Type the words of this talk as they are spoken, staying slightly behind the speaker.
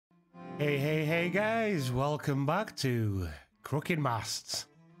Hey guys, welcome back to Crooked Masts.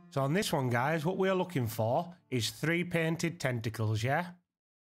 So on this one guys, what we're looking for is 3 painted tentacles, yeah?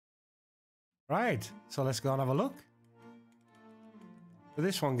 Right, so let's go and have a look. For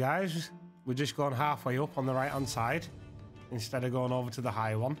this one guys, we're just going halfway up on the right hand side instead of going over to the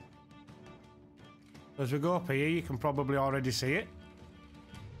high one. As we go up here, you can probably already see it.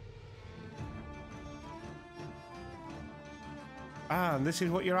 And this is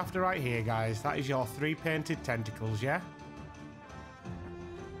what you're after right here, guys. That is your 3 painted tentacles, yeah?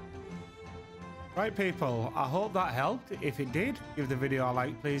 Right, people. I hope that helped. If it did, give the video a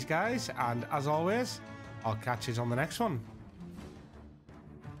like, please, guys. And as always, I'll catch you on the next one.